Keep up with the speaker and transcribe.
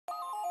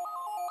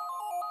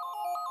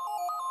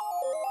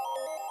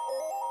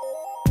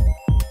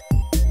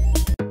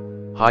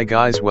Hi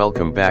guys,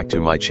 welcome back to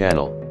my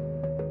channel.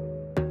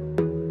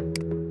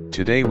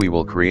 Today we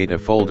will create a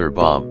folder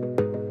bomb.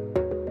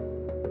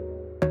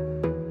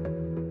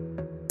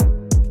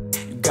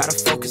 You gotta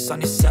focus on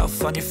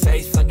yourself, on your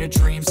faith, on your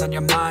dreams, on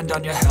your mind,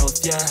 on your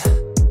health, yeah.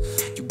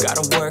 You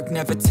gotta work,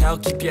 never tell,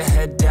 keep your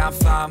head down,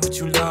 find what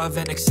you love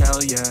and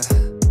excel, yeah.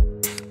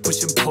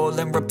 Push and pull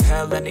and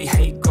repel any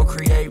hate, go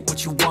create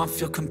what you want,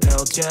 feel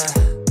compelled, yeah.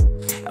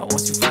 And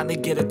once you finally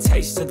get a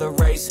taste of the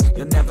race,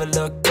 you'll never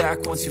look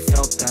back once you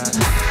felt that.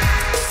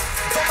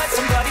 Don't let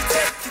somebody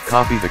take you.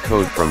 Copy the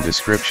code from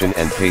description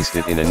and paste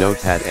it in a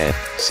notepad and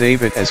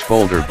save it as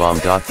folder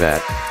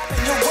bomb.bat.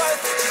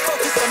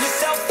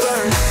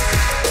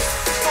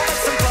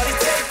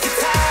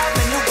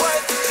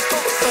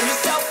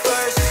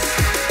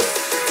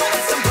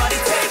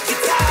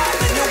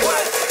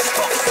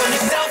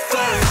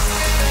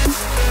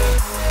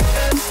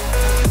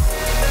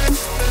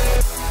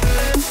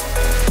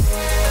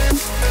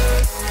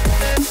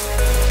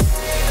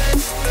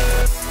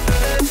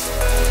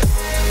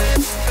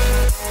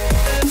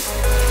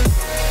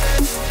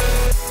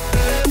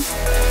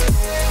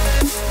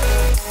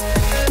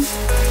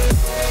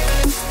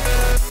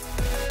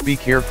 Be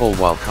careful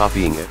while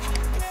copying it.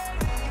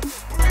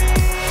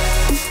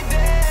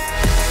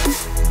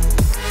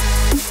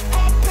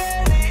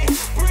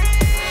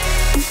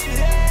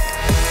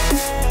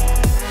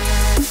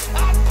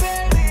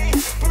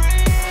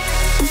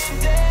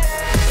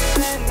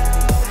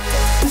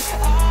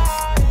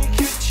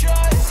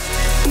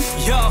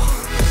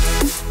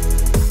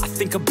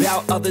 Think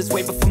about others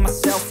way before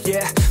myself,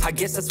 yeah. I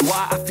guess that's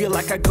why I feel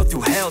like I go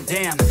through hell,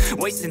 damn.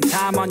 Wasting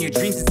time on your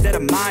dreams instead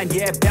of mine,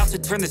 yeah. About to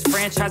turn this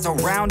franchise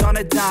around on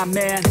a dime,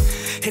 man.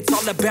 It's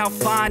all about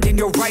finding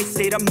your right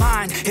state of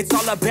mind. It's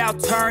all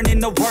about turning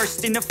the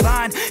worst into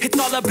fine. It's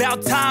all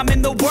about time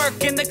and the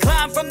work and the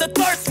climb. From the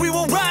thirst we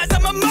will rise,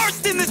 I'm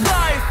immersed in this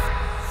life.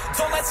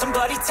 Don't let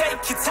somebody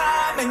take your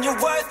time and your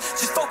worth.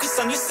 Just focus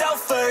on yourself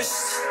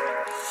first.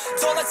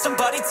 Don't let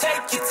somebody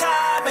take your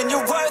time and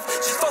your worth.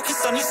 Just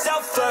focus on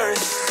yourself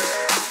first.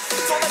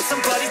 Don't let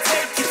somebody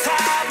take your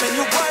time and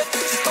your worth.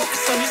 Just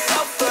focus on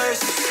yourself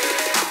first.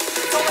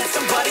 Don't let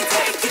somebody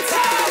take your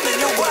time and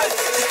your worth.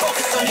 Just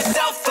focus on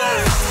yourself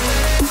first.